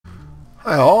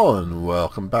Hi all, and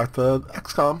welcome back to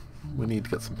XCOM. We need to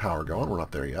get some power going. We're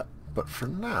not there yet. But for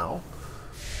now,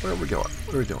 where are we going?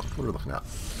 What are we doing? What are we looking at?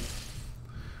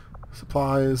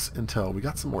 Supplies, intel. We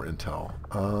got some more intel.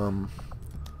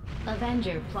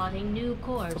 Avenger plotting new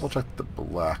course. Double check the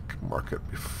black market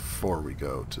before we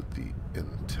go to the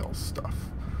intel stuff.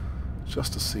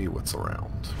 Just to see what's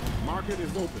around. Market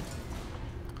is open.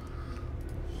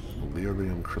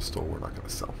 Lyrium crystal we're not going to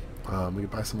sell. We can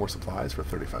buy some more supplies for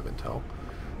 35 intel.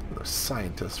 Another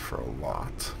scientist for a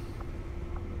lot.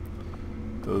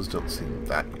 Those don't seem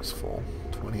that useful.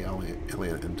 20 alien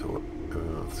intel.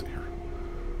 Let's see here.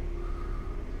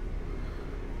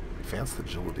 Advanced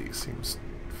agility seems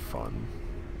fun.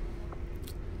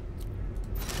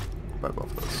 Buy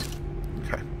both of those.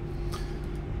 Okay.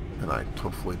 And I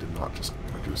hopefully did not just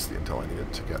reduce the intel I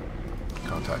needed to get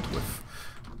contact with.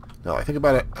 Now I think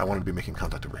about it, I want to be making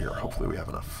contact over here. Hopefully we have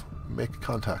enough. Make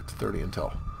contact, 30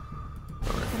 intel.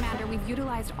 Right. Commander, we've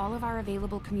utilized all of our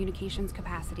available communications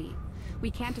capacity.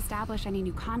 We can't establish any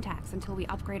new contacts until we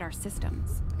upgrade our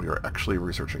systems. We are actually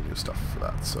researching new stuff for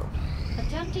that, so...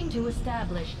 Attempting to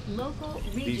establish local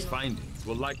regional... These findings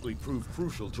will likely prove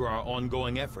crucial to our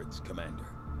ongoing efforts, Commander.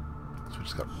 So we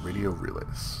just got radio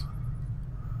relays.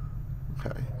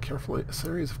 Okay, a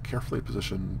series of carefully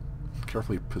positioned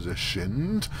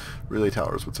relay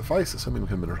towers would suffice, assuming we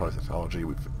can miniaturize technology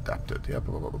we've adapted. Yeah,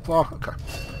 blah, blah, blah, blah, blah. Okay.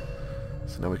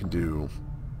 So now we can do...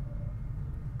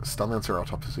 Stun Lancer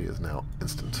autopsy is now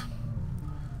instant.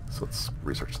 So let's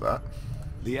research that.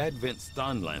 The Advent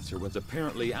Stun Lancer was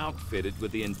apparently outfitted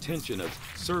with the intention of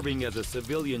serving as a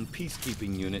civilian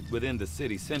peacekeeping unit within the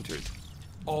city centers.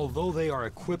 Although they are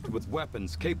equipped with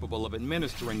weapons capable of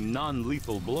administering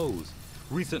non-lethal blows,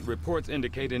 recent reports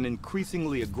indicate an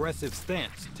increasingly aggressive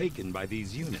stance taken by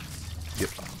these units. Yep.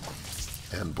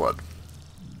 And blood.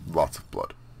 Lots of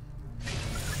blood.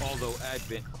 Although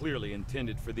Advent clearly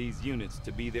intended for these units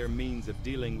to be their means of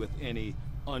dealing with any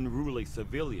unruly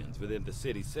civilians within the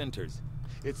city centers,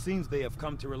 it seems they have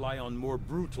come to rely on more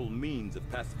brutal means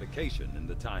of pacification in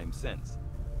the time since.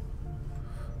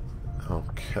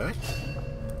 Okay.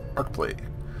 Arc blade.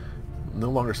 No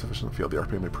longer sufficient in the field, the arc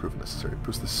blade may prove necessary.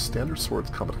 Boost the standard sword's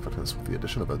combat effectiveness with the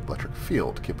addition of an electric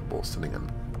field capable of sending in.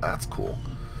 That's cool.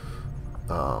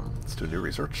 Let's do new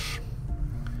research.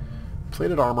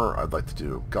 Plated armor I'd like to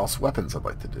do. Gauss weapons I'd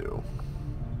like to do.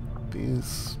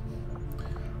 These...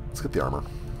 Let's get the armor.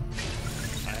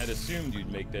 I had assumed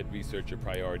you'd make that research a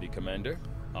priority, Commander.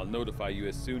 I'll notify you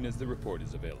as soon as the report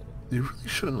is available. You really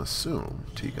shouldn't assume,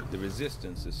 Tegan. The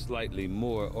resistance is slightly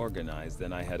more organized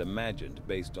than I had imagined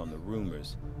based on the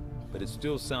rumors, but it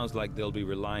still sounds like they'll be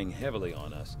relying heavily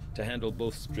on us to handle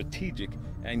both strategic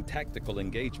and tactical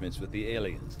engagements with the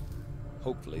aliens.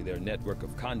 Hopefully their network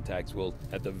of contacts will,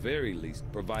 at the very least,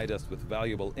 provide us with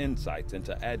valuable insights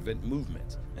into Advent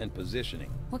movements and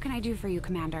positioning. What can I do for you,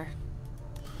 Commander?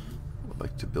 I would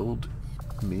like to build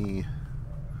me...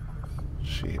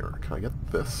 Here. Can I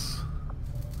get this?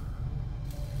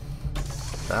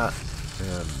 That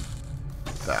and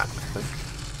that, I think.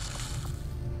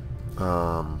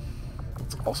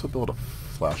 Let's also build a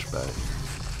flashbang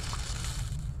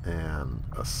and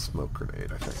a smoke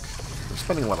grenade, I think. I'm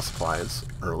spending a lot of supplies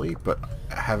early, but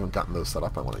I haven't gotten those set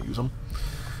up. I want to use them.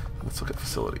 Let's look at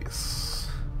facilities.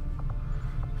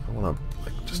 I want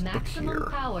to just look here.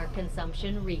 Maximum power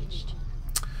consumption reached.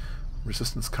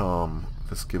 Resistance comm.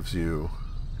 This gives you...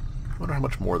 I wonder how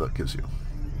much more that gives you.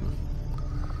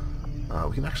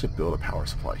 We can actually build a power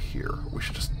supply here. We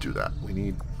should just do that. We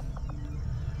need...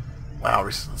 Wow,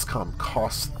 resistance comm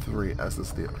costs 3 as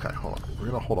is the... Okay, hold on. We're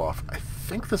going to hold off. I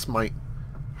think this might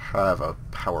have a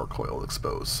power coil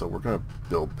exposed, so we're going to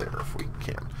build there if we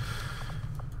can.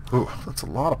 Ooh, that's a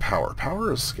lot of power.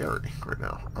 Power is scary right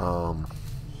now.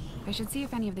 I should see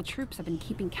if any of the troops have been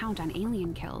keeping count on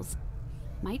alien kills.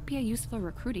 Might be a useful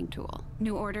recruiting tool.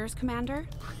 New orders, Commander?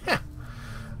 Yeah.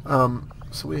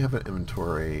 So we have an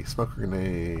inventory, smoke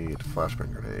grenade,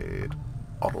 flashbang grenade,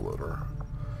 autoloader.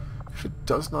 Actually, it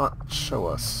does not show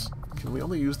us. Can we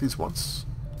only use these once?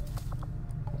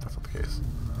 Oh, that's not the case.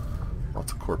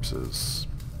 Lots of corpses.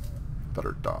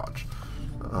 Better dodge.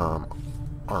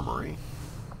 Armory.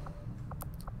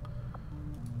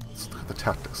 Let's look at the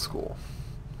tactics school.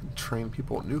 Train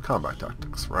people new combat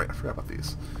tactics. Right, I forgot about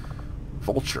these.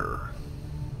 Vulture.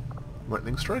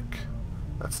 Lightning strike.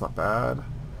 That's not bad.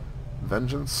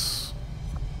 Vengeance.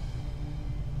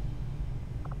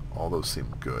 All those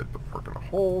seem good, but we're going to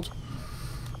hold.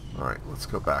 Alright, let's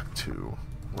go back to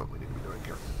what we need to be doing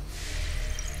here.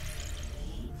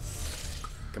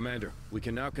 Commander, we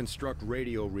can now construct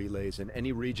radio relays in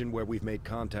any region where we've made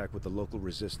contact with the local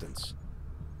resistance.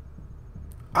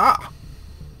 Ah!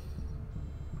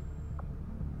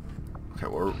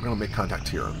 we're going to make contact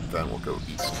here, and then we'll go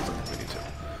east because I think we need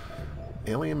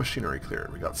to. Alien machinery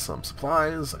cleared. We got some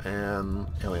supplies and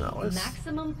alien alloys.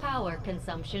 Maximum power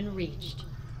consumption reached.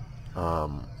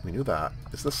 We knew that.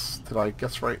 Is this... Did I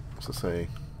guess right? Was this a...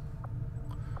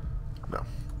 No.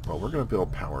 Well, we're going to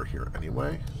build power here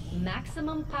anyway.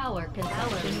 Maximum power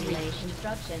consumption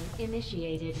construction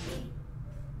initiated.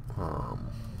 And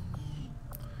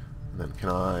then can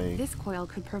I... This coil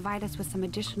could provide us with some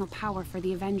additional power for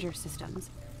the Avenger systems,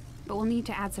 but we'll need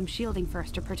to add some shielding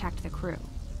first to protect the crew.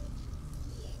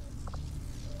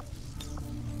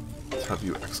 Let's have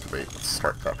you excavate. Let's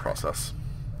start that process.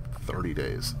 30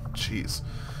 days. Jeez.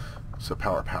 So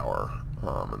power.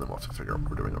 And then we'll have to figure out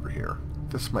what we're doing over here.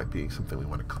 This might be something we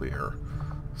want to clear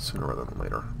sooner rather than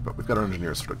later. But we've got our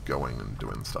engineers sort of going and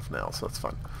doing stuff now, so that's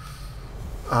fun.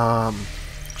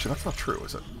 Actually, that's not true,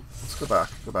 is it? Let's go back.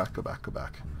 Come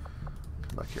back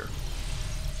here.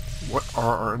 What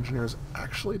are our engineers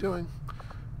actually doing?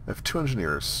 I have 2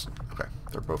 engineers. Okay,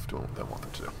 they're both doing what they want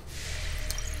them to do.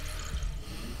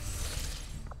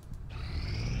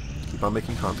 Keep on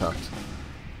making contact.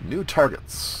 New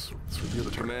targets. Let's review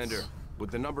the targets. Commander, with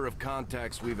the number of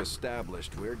contacts we've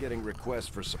established, we're getting requests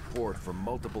for support from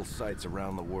multiple sites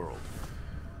around the world.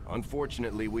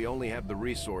 Unfortunately, we only have the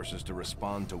resources to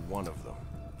respond to one of them.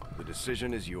 The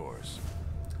decision is yours.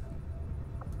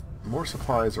 More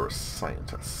supplies or a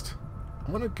scientist?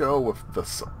 I'm gonna go with the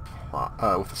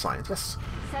scientist.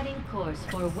 Setting course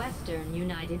for Western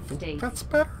United States. That's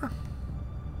better.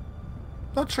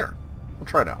 Not sure. We'll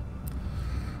try it out.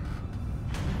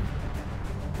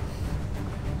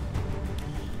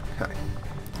 Okay.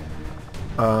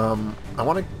 I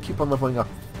want to keep on leveling up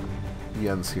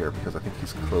Jens here because I think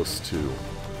he's close to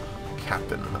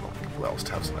captain, and that'll allow us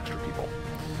to have some extra people.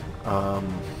 We'll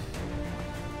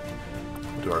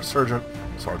do our sergeant,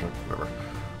 whatever.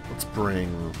 Let's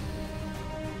bring...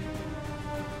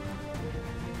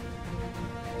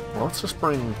 Well, let's just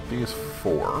bring these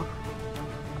 4,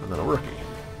 and then a rookie.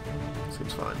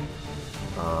 Seems fine.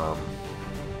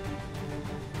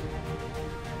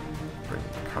 Bring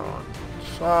Khan.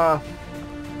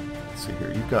 Let's see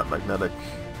here. You've got magnetic.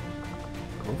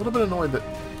 I'm a little bit annoyed that...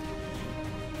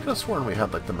 I could have sworn we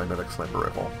had, like, the magnetic sniper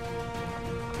rifle.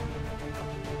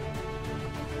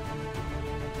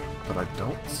 But I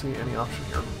don't see any option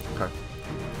here. Okay.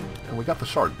 And we got the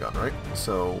shard gun, right?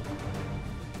 So...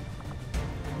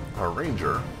 our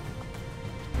ranger...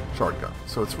 shard gun.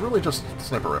 So it's really just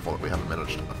sniper rifle that we haven't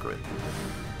managed to upgrade.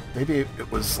 Maybe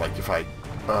it was like if I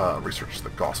researched the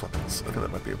Gauss weapons. I think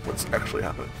that might be what's actually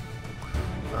happening.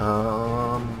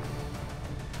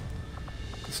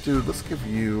 Let's give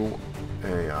you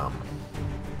a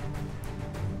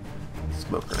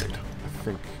smoke grenade. I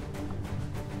think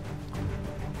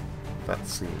that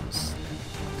seems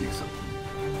decent.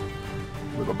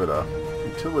 A little bit of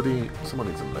utility. Someone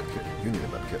needs a medkit. You need a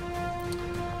medkit.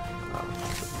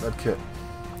 Medkit.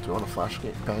 Do you want a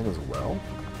flashbang as well?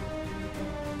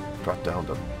 Drop down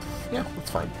to... Yeah,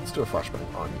 that's fine. Let's do a flashbang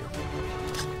on you.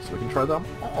 So we can try them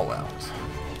all out.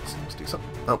 Seems decent.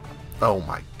 Oh. Oh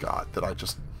my god. Did I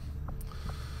just...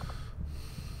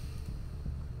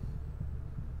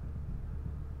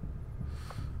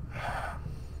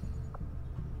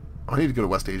 I need to go to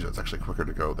West Asia. It's actually quicker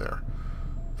to go there.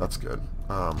 That's good.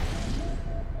 Hold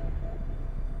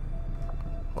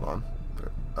on.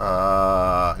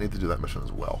 I need to do that mission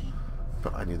as well.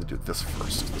 But I need to do this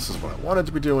first. This is what I wanted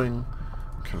to be doing.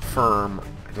 Confirm.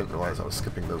 I didn't realize I was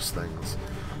skipping those things.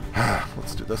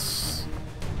 Let's do this.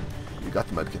 You got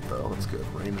the medkit though. That's good.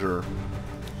 Ranger.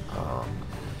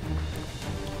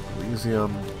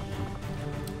 Elysium.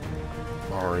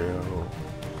 Mario.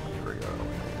 Here we go.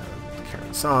 And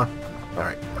Karen-san.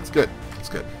 Alright, that's good. That's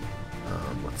good.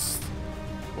 Let's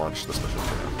launch this mission.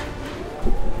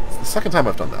 It's the second time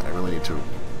I've done that. I really need to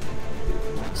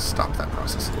stop that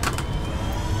process a little bit.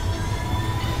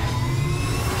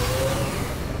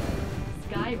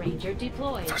 Sky Ranger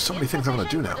deployed. There's so many things I'm going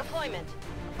to do now.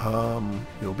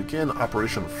 You'll begin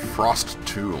Operation Frost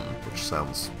Tomb, which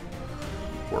sounds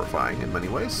horrifying in many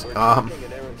ways. We're getting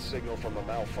an errant signal from a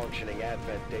malfunctioning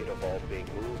Advent data vault being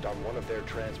moved on one of their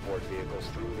transport vehicles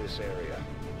through this area.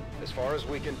 As far as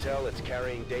we can tell, it's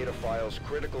carrying data files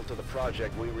critical to the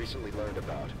project we recently learned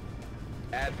about.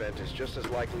 Advent is just as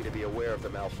likely to be aware of the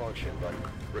malfunction, but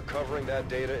recovering that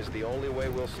data is the only way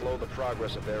we'll slow the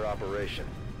progress of their operation.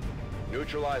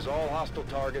 Neutralize all hostile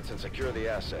targets and secure the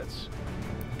assets.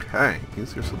 Okay,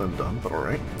 easier said than done, but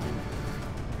alright.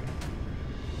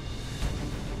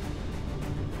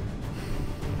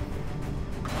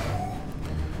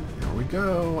 Here we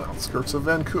go, outskirts of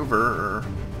Vancouver.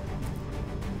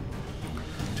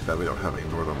 Too bad we don't have a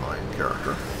Northern Lion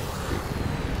character.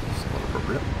 Somewhat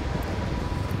appropriate.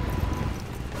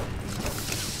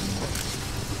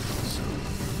 So,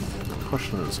 the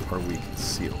question is, are we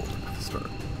concealed at the start?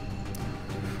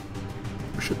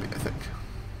 We should be, I think.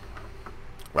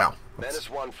 Wow. Menace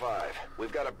 1-5.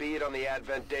 We've got a bead on the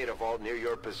Advent data vault near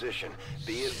your position.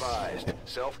 Be advised,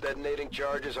 self-detonating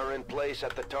charges are in place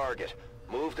at the target.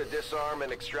 Move to disarm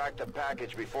and extract the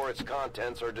package before its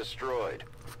contents are destroyed.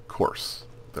 Of course,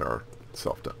 there are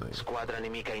self-detonating. Squadra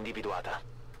nemica individuata.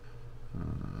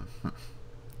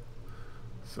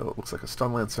 So it looks like a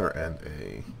stun lancer and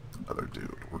a other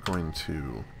dude. We're going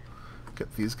to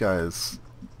get these guys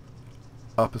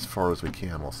up as far as we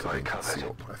can while still being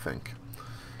concealed, I think.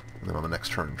 And then on the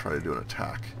next turn, try to do an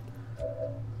attack.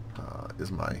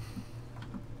 Is my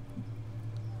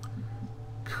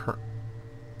current...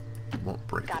 You won't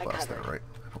break the glass there, right?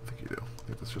 I don't think you do. I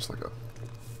think it's just like a...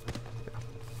 Yeah.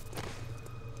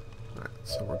 Alright,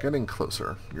 so we're getting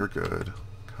closer. You're good.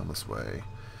 Come this way.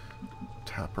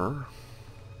 Tapper.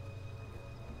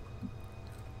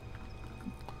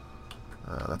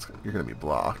 You're going to be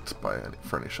blocked by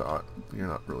for any shot. You're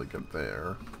not really good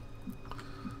there.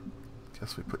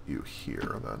 Guess we put you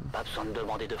here then.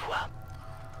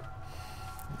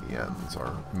 The ends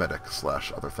are medic /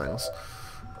 other things.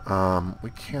 We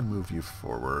can move you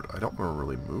forward. I don't want to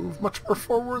really move much more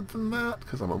forward than that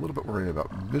because I'm a little bit worried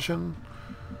about vision.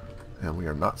 And we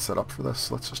are not set up for this.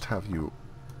 Let's just have you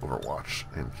overwatch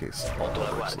in case it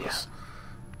breaks loose.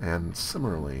 And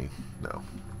similarly, no.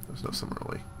 There's no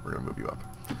similarly. We're going to move you up.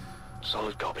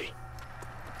 Solid copy.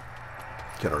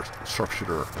 Get our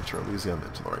sharpshooter into Elysium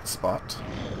into the right spot.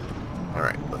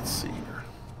 Alright, let's see here.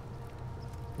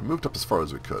 We moved up as far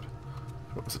as we could.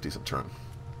 It was a decent turn.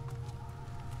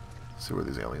 See where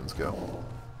these aliens go.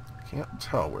 Can't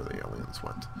tell where the aliens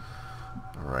went.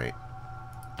 Alright.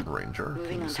 Ranger.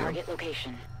 Moving on target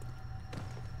location.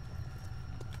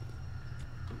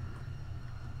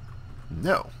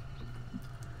 No.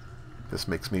 This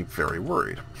makes me very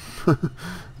worried.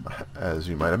 As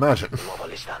you might imagine.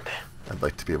 I'd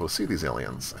like to be able to see these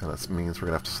aliens, and that means we're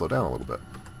going to have to slow down a little bit.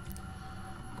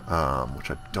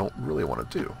 Which I don't really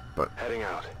want to do, but... Heading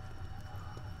out.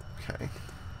 Okay.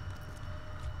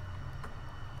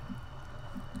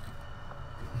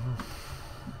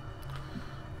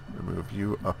 Move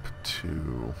you up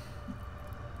to...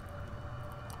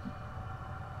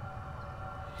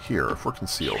 here. If we're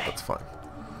concealed, that's fine.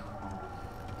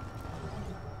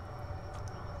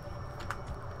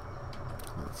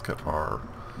 Let's get our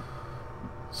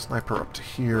sniper up to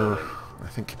here. I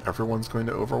think everyone's going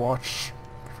to Overwatch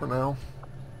for now.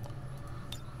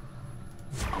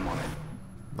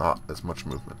 Not as much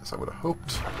movement as I would have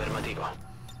hoped. I'm a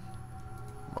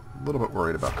little bit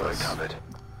worried about this.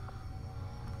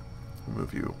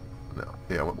 Move you. No.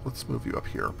 Yeah, well, let's move you up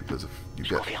here because if you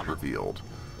get revealed,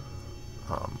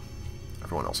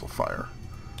 everyone else will fire.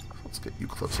 So let's get you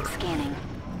closer. Scanning.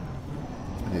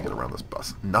 I need to get around this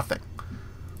bus. Nothing.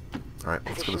 Alright,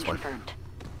 let's go this way. Confirmed.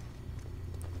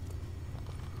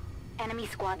 Enemy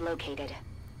squad located.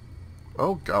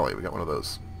 Oh golly, we got one of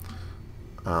those.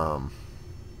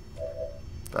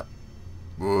 That.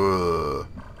 Whoa.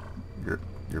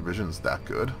 Your vision's that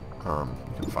good. You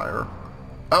can fire.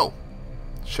 Oh!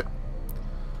 Shit.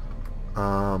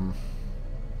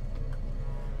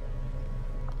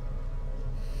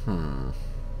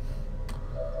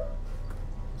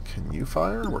 Can you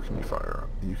fire? Where can you fire?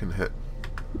 You can hit...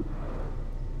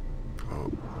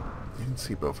 Oh, you can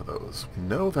see both of those. We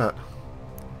know that...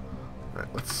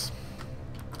 Alright, let's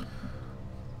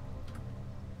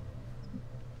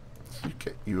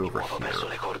get you over here.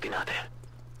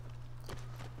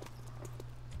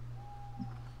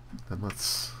 Then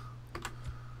let's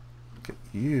get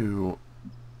you...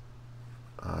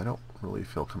 I don't really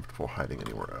feel comfortable hiding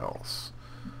anywhere else.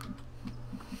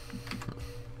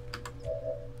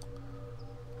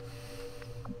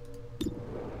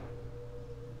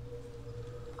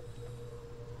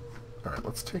 Alright,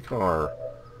 let's take our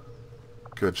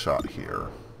good shot here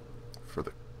for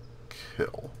the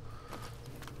kill.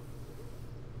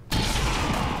 Let's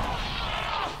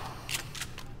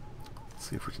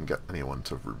see if we can get anyone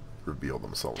to reveal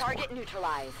themselves Target more.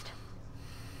 neutralized.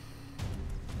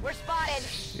 We're spotted.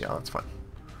 Yeah, that's fine.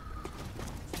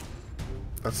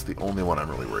 That's the only one I'm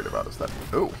really worried about is that...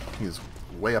 Oh, he's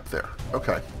way up there.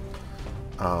 Okay.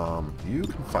 You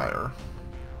can fire.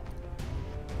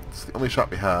 It's the only shot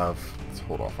we have. Let's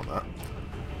hold off on that.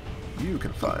 You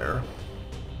can fire.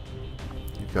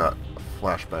 You've got a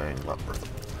flashbang, not worth it.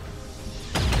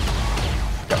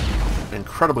 Got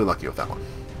incredibly lucky with that one.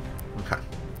 Okay.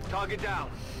 Target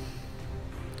down.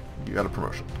 You got a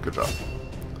promotion. Good job.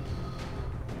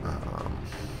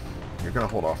 You're going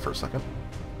to hold off for a second.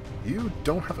 You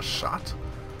don't have a shot?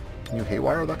 Can you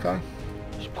haywire that guy?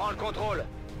 A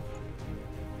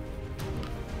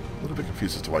little bit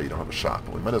confused as to why you don't have a shot,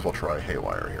 but we might as well try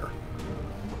haywire here.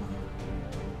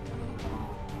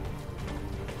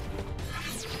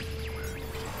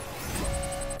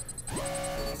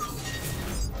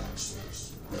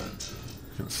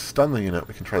 We can stun the unit,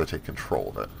 we can try to take control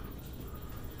of it.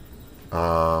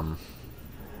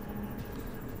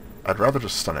 I'd rather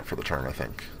just stun it for the turn, I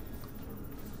think.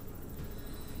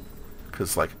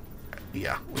 Because, like,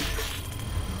 yeah.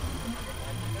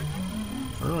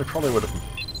 Well, I probably would have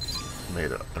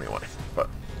made it anyway, but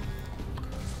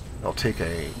I'll take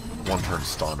a one-turn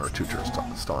stun or two-turn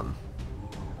stun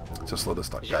to slow this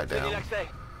guy down.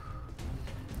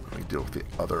 We deal with the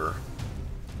other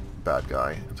bad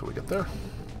guy until we get there.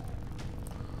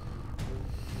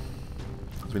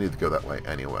 Because we need to go that way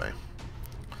anyway.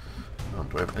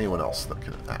 Do I have anyone else that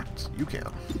can act? You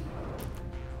can. You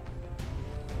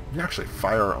can actually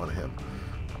fire on him.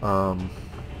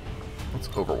 Let's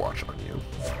overwatch on you.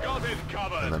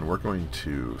 And then we're going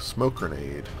to smoke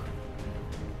grenade.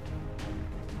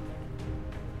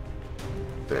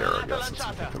 There, I guess.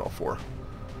 Let's pick it all for.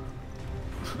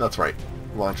 That's right.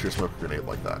 Launch your smoke grenade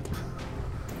like that.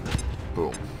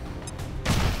 Boom.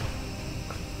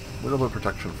 A little bit of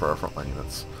protection for our frontline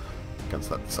units against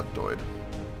that sectoid.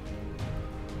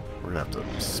 We're going to have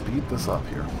to speed this up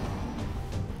here.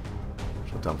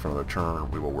 Shut down for another turn.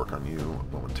 We will work on you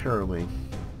momentarily.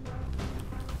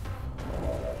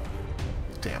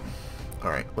 Damn.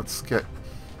 Alright, let's get...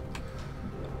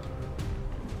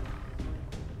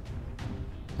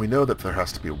 We know that there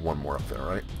has to be one more up there,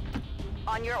 right?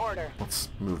 On your order. Let's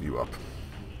move you up.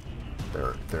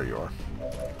 There you are.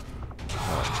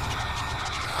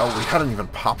 Oh, we hadn't even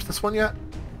popped this one yet?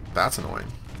 That's annoying.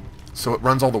 So it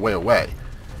runs all the way away.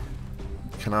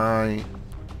 Can I...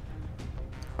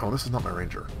 Oh, this is not my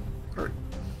ranger. Alright.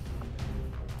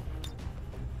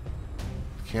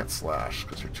 Can't slash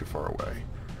because you're too far away.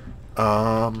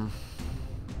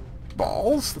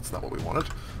 Balls? That's not what we wanted.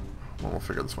 Well, we'll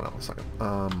figure this one out in a second.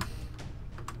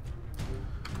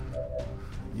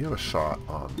 You have a shot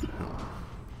on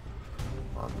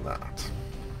that.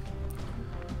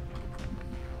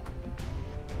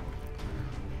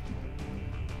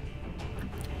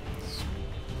 Let's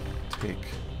take...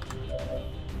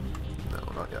 No,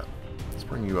 not yet. Let's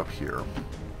bring you up here.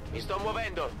 Let's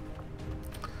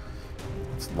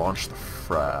launch the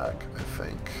frag, I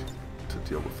think, to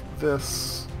deal with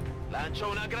this.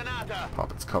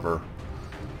 Pop its cover.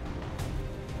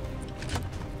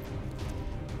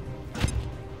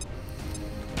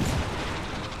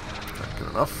 Good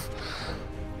enough.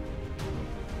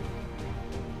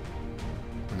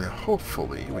 Now,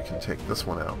 hopefully, we can take this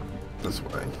one out this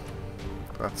way.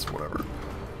 That's whatever.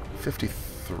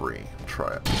 53.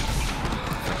 Try it.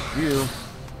 Thank you.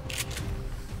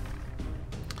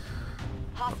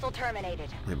 Hostile terminated.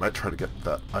 We might try to get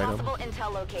that item. Possible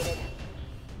intel located.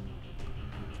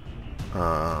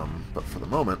 But for the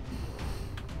moment,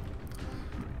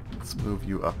 let's move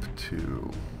you up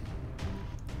to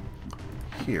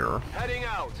here. Heading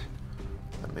out.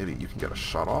 And maybe you can get a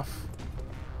shot off.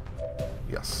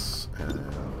 Yes,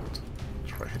 and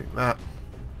try hitting that.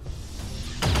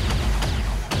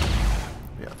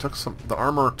 Yeah, took some. The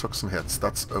armor took some hits.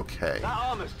 That's okay. That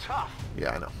armor's tough.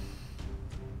 Yeah, I know.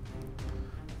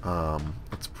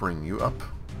 Let's bring you up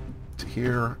to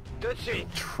here.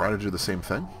 Try to do the same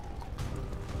thing.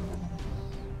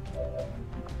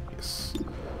 Yes.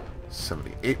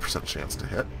 78% chance to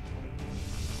hit.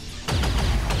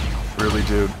 Really,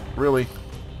 dude? Really?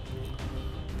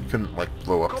 You couldn't, like,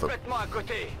 blow up the...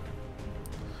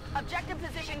 Objective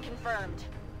position confirmed.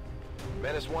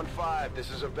 Menace 1-5, this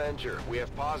is Avenger. We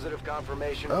have positive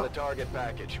confirmation of the target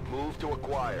package. Move to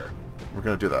acquire. We're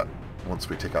gonna do that once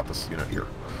we take out this unit here.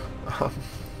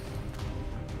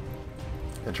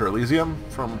 Enter Elysium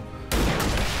from...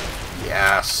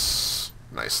 Yes!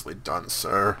 Nicely done,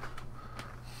 sir.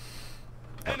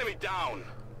 Enemy down.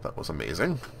 That was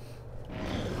amazing.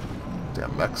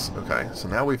 Damn mechs. Okay, so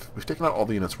now we've taken out all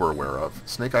the units we're aware of.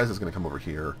 Snake Eyes is going to come over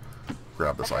here,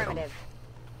 grab this item.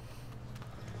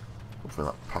 Hopefully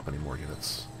not pop any more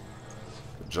units.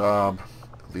 Good job.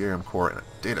 Lyrium core and a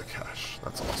data cache.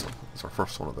 That's awesome. It's our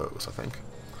first one of those, I think.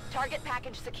 Target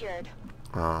package secured.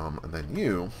 And then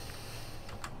you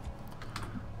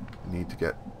need to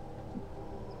get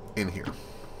in here.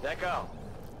 Let go.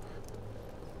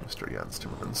 Mr. Jens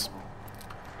Timmermans.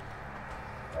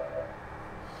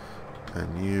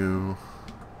 And you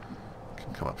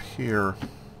can come up here.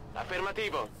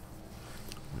 Affermativo.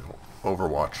 We'll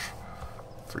Overwatch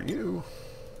for you.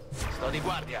 Sto di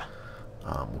guardia.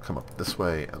 We'll come up this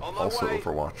way and On my also way.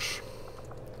 overwatch.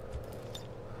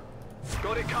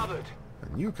 Got it covered.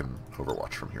 And you can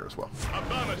overwatch from here as well.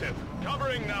 Affirmative.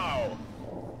 Covering now.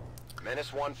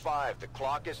 Menace 1-5, the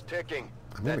clock is ticking.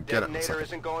 I'm gonna That get it in a detonator second.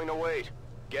 isn't going to wait.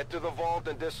 Get to the vault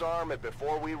and disarm it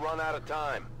before we run out of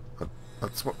time.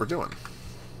 That's what we're doing.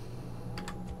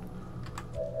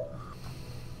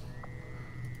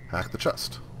 Hack the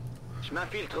chest. Je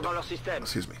m'infiltre dans leur système.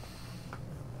 Excuse me.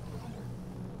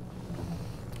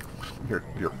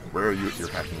 Where are you? You're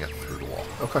hacking it through the wall.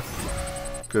 Okay.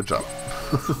 Good job.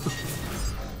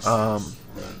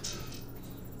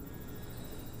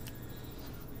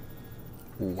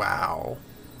 Wow.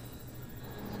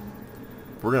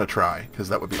 We're gonna try, because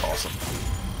that would be awesome.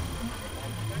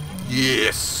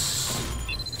 Yes!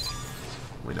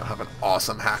 We now have an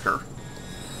awesome hacker.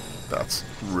 That's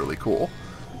really cool.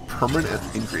 Permanent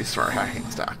increase to our hacking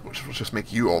stack, which will just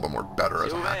make you all the more better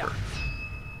as a hacker.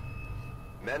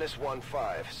 Menace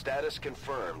 1-5, status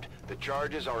confirmed. The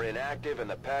charges are inactive and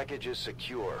the package is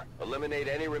secure. Eliminate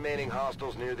any remaining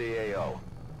hostiles near the AO.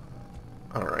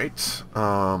 Alright,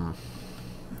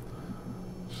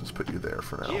 let's just put you there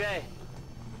for now. J'y vais.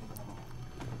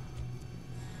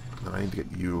 Then I need to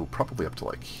get you probably up to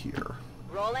like here.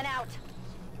 Rolling out.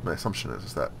 My assumption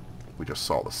is that we just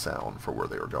saw the sound for where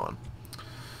they were going.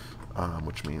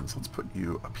 Which means let's put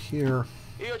you up here.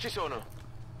 Io ci sono.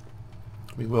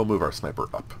 We will move our sniper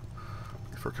up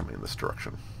if we're coming in this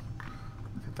direction.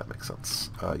 I think that makes sense.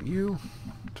 You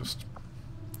just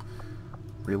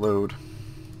reload.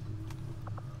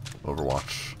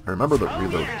 Overwatch. I remember that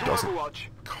reload doesn't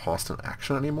cost an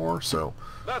action anymore, so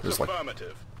there's like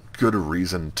good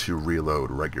reason to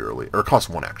reload regularly. Or it costs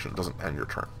one action, it doesn't end your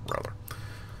turn, rather.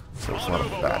 So it's not a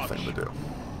bad thing to do.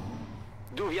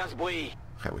 D'où vient ce bruit?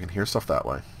 Okay, we can hear stuff that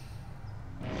way.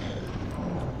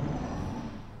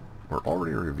 We're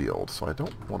already revealed, so I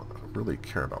don't want to really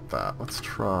care about that. Let's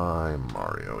try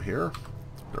Mario here.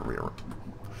 Vado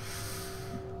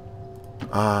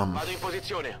in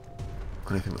posizione.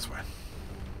 Anything this way.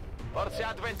 Forze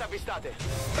Advent avvistate.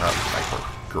 Viper.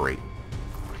 Great.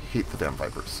 I hate the damn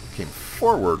Vipers. Came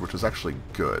forward, which is actually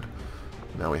good.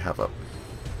 Now we have a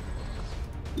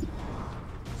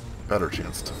better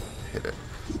chance to hit it.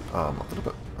 A little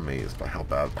bit amazed by how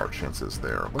bad our chance is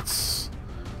there. Let's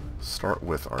start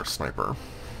with our sniper,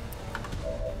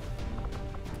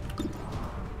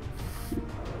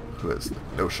 who has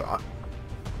no shot.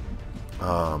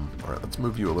 Alright, let's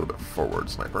move you a little bit forward,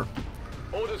 sniper.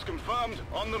 Orders confirmed.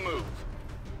 On the move.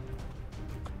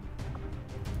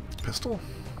 Pistol?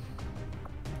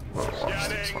 Well,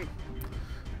 this one.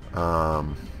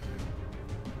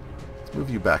 Let's move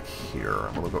you back here.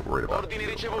 I'm a little bit worried about Ordine you.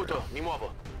 ricevuto. Mi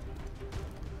muovo.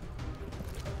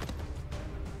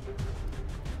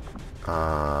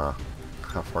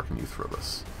 How far can you throw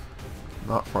this?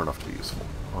 Not far enough to be useful.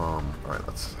 Alright,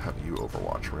 let's have you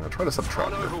overwatch. We're going to try to set a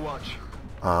trap On here. overwatch.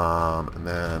 And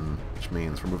then, which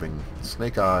means we're moving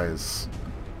Snake Eyes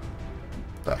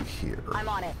back here. I'm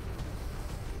on it.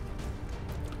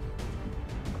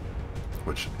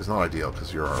 Which is not ideal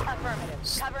because you're our Affirmative.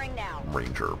 Covering now.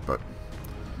 ranger, but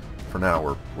for now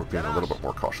we're being a little bit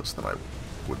more cautious than I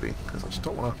would be, because I just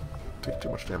don't want to take too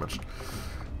much damage.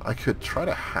 I could try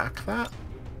to hack that.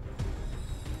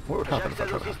 What would happen if I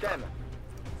tried to hack that?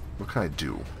 What can I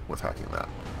do with hacking that?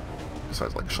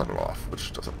 Besides, like, shut it off,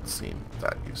 which doesn't seem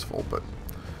that useful, but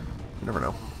you never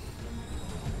know.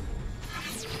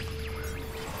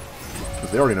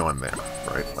 Because they already know I'm there,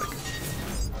 right? Like,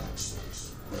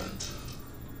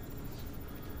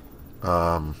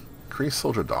 increase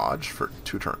soldier dodge for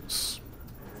 2 turns.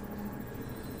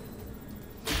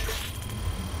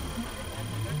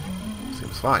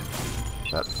 Seems fine.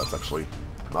 That's actually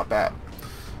not bad.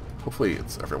 Hopefully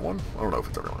it's everyone. I don't know if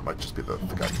it's everyone. It might just be the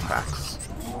guy who hacks.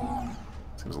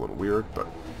 Seems a little weird, but...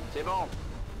 C'est bon.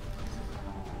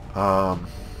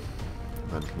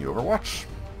 Then can you overwatch?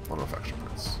 One of action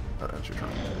points. That ends your turn.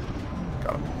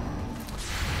 Got it.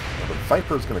 Now the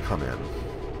Viper's going to come in.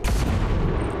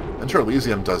 Enter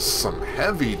Elysium does some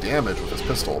heavy damage with his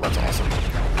pistol. That's awesome.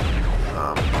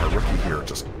 Our rookie here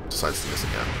just decides to miss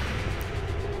again.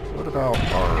 What about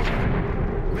our...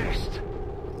 Missed.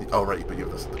 Oh, right, but you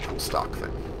have the cool stock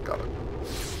thing. Got it.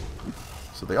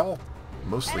 So they all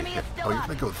mostly Enemy hit... is still Oh, you're up.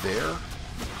 going to go there?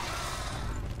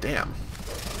 Damn.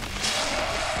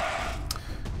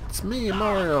 It's me,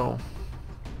 Mario.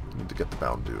 I need to get the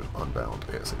bound dude unbound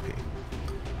ASAP.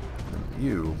 And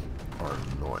you are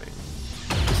annoying.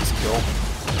 Is this a kill?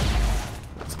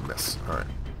 That's a miss. Alright.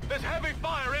 There's heavy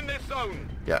fire in this zone.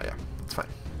 Yeah, that's fine.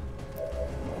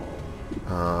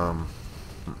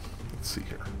 Let's see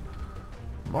here.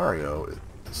 Mario is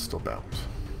still bound.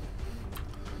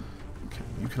 Okay,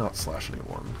 you cannot slash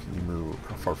anyone. Can you move?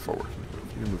 How far forward can you move?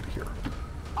 You can move to here.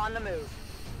 On the move.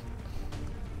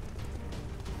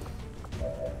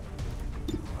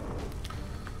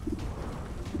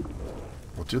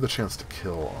 We'll do the chance to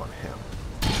kill on him.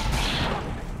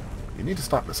 You need to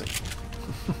stop missing.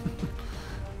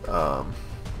 Not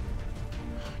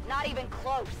even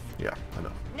close. Yeah, I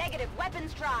know. Negative.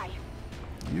 Weapons try.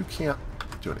 You can't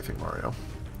do anything, Mario.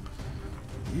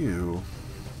 You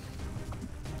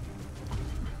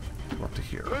come up to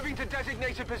here. Moving to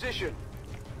designated position.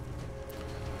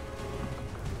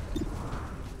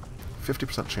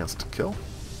 50% chance to kill.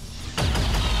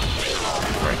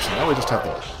 Right, so now we just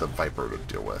have the Viper to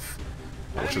deal with.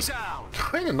 Which is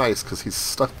kind of nice, because he's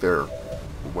stuck there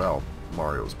while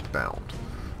Mario's bound.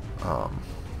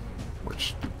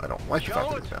 Which, I don't like the fact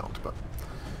that he's bound, but...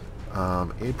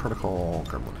 Aid Protocol,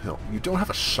 Gremlin Hill. You don't have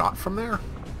a shot from there?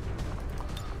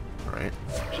 Alright.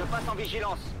 Je passe en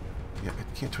vigilance. Yeah, I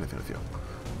can't do anything with you.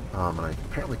 And I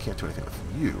apparently can't do anything with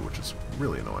you, which is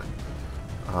really annoying.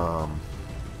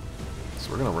 So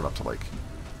we're gonna run up to, like,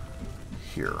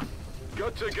 here.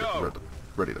 Good to go.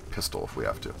 Ready to pistol if we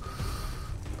have to.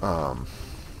 Chi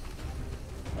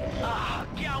ha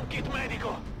un kit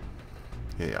medico?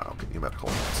 Yeah, I'll get you medical.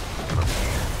 I'm gonna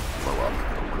blow up.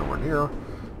 Nowhere near.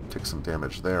 Take some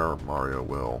damage there. Mario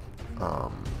will.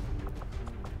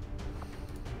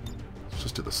 Let's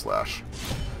just do the slash.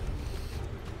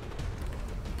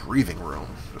 Breathing room.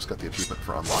 Just got the achievement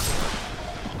for unlocking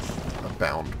a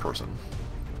bound person.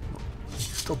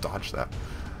 Still dodge that.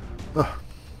 Ugh.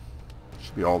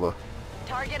 Should be all the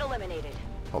Target eliminated.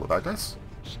 bad guys.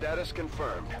 Status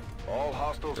confirmed. All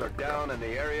hostiles are down and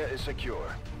the area is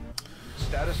secure.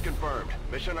 Status confirmed.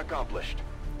 Mission accomplished.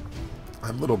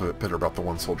 I'm a little bit bitter about the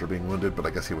one soldier being wounded, but I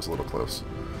guess he was a little close.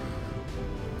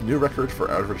 New record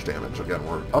for average damage. Again,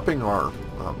 we're upping our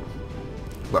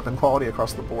weapon quality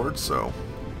across the board, so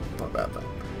not bad then.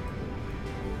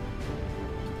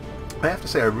 I have to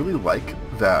say, I really like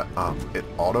that it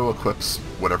auto-equips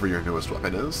whatever your newest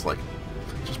weapon is. Like,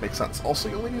 it just makes sense. Also,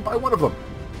 you only need to buy one of them.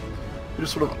 You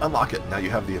just sort of unlock it, and now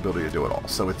you have the ability to do it all.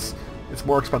 So it's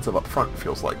more expensive up front, it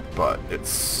feels like, but it's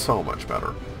so much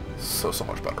better. So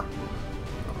much better.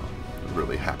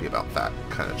 Really happy about that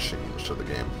kind of change to the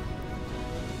game.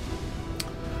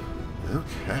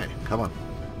 Okay, come on.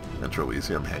 Enter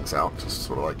Elysium hangs out, just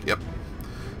sort of like, yep,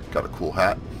 got a cool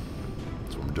hat.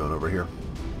 That's what I'm doing over here.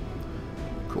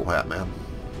 Cool hat, man.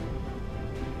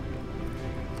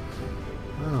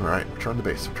 Alright, return to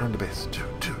base, return to base.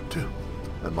 Two.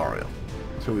 And Mario.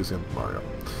 Enter Elysium, Mario.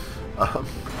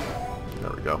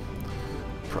 There we go.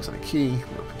 Press any key,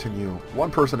 we'll continue.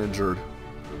 One person injured.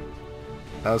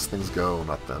 As things go,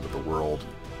 not the end of the world.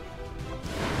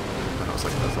 And I was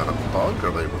like, is that a bug?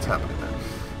 Or what's happening there?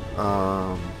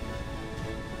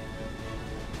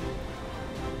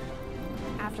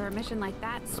 After a mission like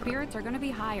that, spirits are going to be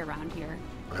high around here.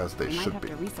 As they should be.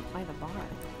 Might have to resupply the bar.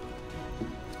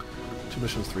 2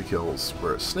 missions, 3 kills.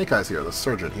 Whereas Snake Eyes here, the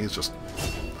surgeon, he's just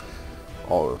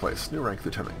all over the place. New rank,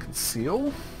 Lieutenant.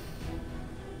 Conceal?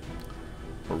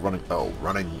 Or running? Oh,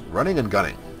 running and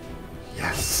gunning.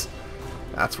 Yes!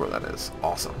 That's where that is.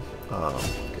 Awesome.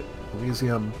 Get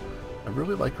Elysium. I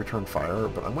really like Return Fire,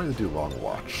 but I'm going to do Long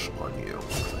Watch on you,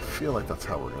 because I feel like that's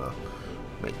how we're going to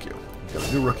make you. We've got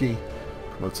a new rookie,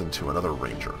 promotes into another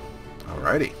ranger.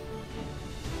 Alrighty.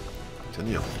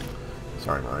 Continue.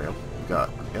 Sorry, Mario. We've got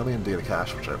Alien Data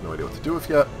Cache, which I have no idea what to do with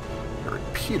yet. A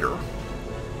repeater.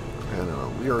 And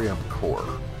an Illyrium Core.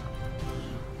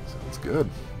 Sounds good.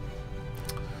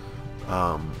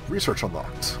 Research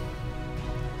unlocked.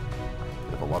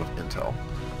 We have a lot of intel.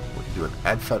 We can do an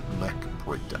ADFET mech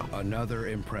breakdown. Another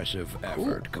impressive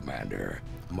effort, Commander.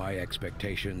 My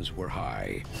expectations were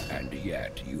high, and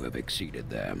yet you have exceeded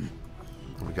them.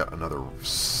 We got another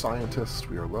scientist.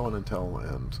 We are low on intel,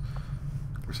 and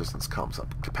resistance comes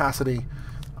up. Capacity.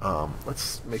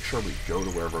 Let's make sure we go to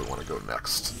wherever we want to go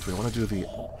next. Do we want to do the...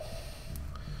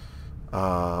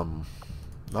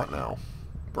 not now.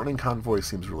 Burning Convoy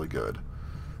seems really good.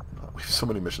 We have so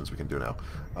many missions we can do now.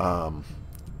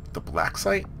 The Black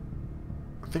Site?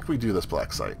 I think we do this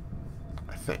Black Site.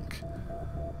 I think.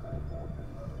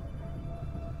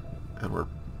 And we're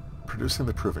producing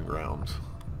the Proving Ground.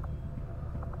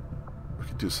 We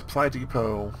could do Supply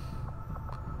Depot.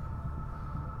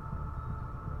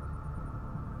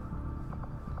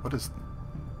 What is...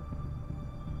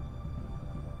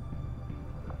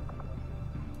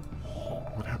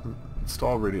 What happened?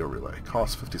 Install radio relay.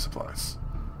 Cost 50 supplies.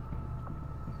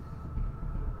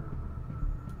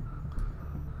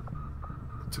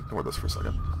 Let's ignore this for a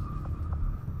second.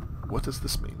 what does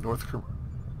this mean?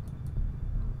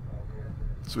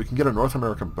 So we can get a North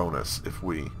American bonus if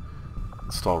we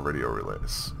install radio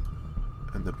relays.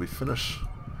 And then we finish...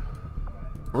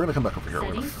 We're going to come back over here.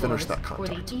 We're going to finish that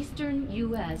contact. For the Eastern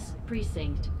U.S.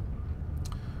 precinct.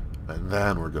 And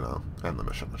then we're going to end the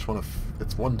mission. I just want to...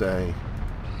 It's one day.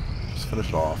 Just finish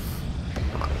it off.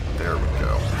 Come on. There we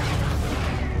go.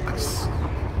 Nice.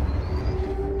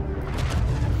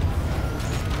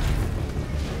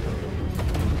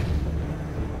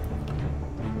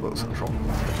 Low central.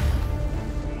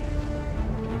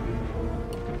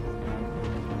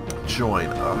 Join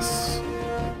us.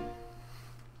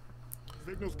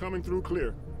 Signals coming through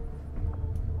clear.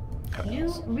 Okay.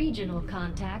 New regional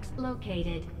contacts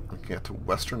located. We can get to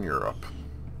Western Europe,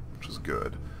 which is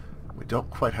good. We don't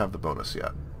quite have the bonus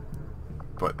yet.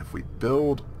 But if we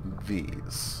build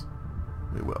these,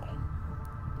 we will.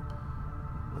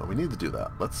 Well, we need to do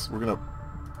that. We're gonna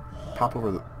pop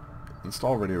over the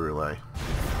install radio relay.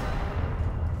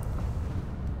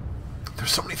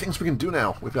 There's so many things we can do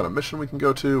now. We've got a mission we can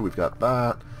go to. We've got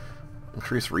that.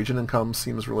 Increase region income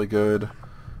seems really good.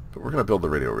 But we're going to build the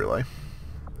radio relay.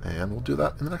 And we'll do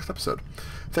that in the next episode.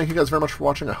 Thank you guys very much for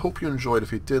watching. I hope you enjoyed.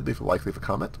 If you did, leave a like, leave a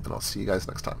comment, and I'll see you guys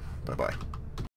next time. Bye-bye.